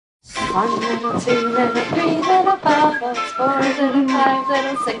1 little, 2 little, 3 little bubbles, 4 little, 5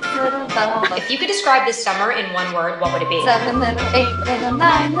 little, 6 little bubbles. If you could describe this summer in one word, what would it be? 7 little, 8 little,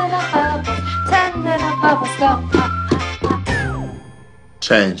 9 little bubbles, 10 little bubbles go pop, pop, pop.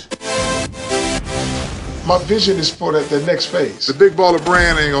 Change. My vision is for the next phase. The big baller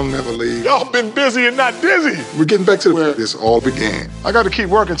brand ain't gonna never leave. Y'all been busy and not dizzy. We're getting back to where this all began. I got to keep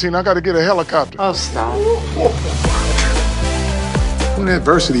working, Tina. I got to get a helicopter. Oh, stop. When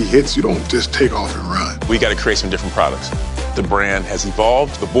adversity hits, you don't just take off and run. We got to create some different products. The brand has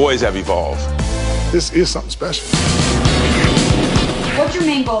evolved. The boys have evolved. This is something special. What's your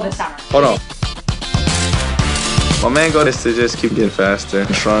main goal this summer? Hold on. My main goal is to just keep getting faster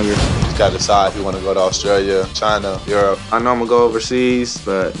and stronger. Just gotta decide if you want to go to Australia, China, Europe. I know I'm gonna go overseas,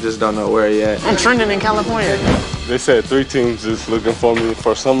 but just don't know where yet. I'm trending in California. They said 3 teams is looking for me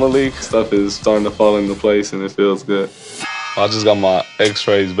for summer league. Stuff is starting to fall into place and it feels good. I just got my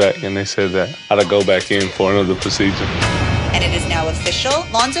x-rays back and they said that I had to go back in for another procedure. And it is now official.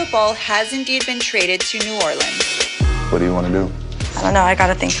 Lonzo Ball has indeed been traded to New Orleans. What do you want to do? I don't know, I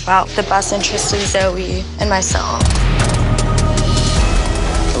gotta think about the best interest of Zoe and myself.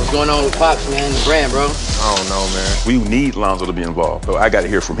 What's going on with Pops, man? The brand, bro. I don't know, man. We need Lonzo to be involved, so I got to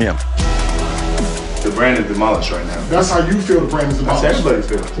hear from him. The brand is demolished right now. That's how you feel the brand is demolished. That's everybody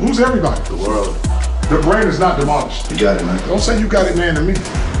feels. Who's everybody? The world. The brand is not demolished. You got it, man. Don't say you got it, man, to me.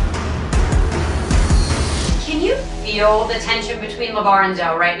 Can you feel the tension between LeVar and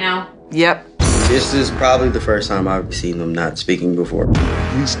Zoe right now? Yep. This is probably the first time I've seen them not speaking before.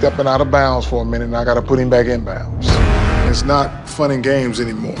 He's stepping out of bounds for a minute, and I got to put him back in bounds. It's not fun and games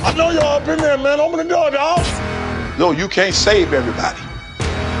anymore. I know y'all up in there, man. Open the door, dog. No, you can't save everybody.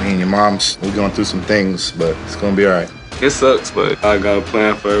 Me and your mom's, we're going through some things, but it's gonna be all right. It sucks, but I got a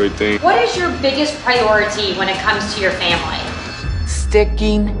plan for everything. What is your biggest priority when it comes to your family?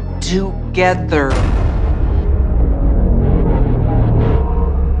 Sticking together.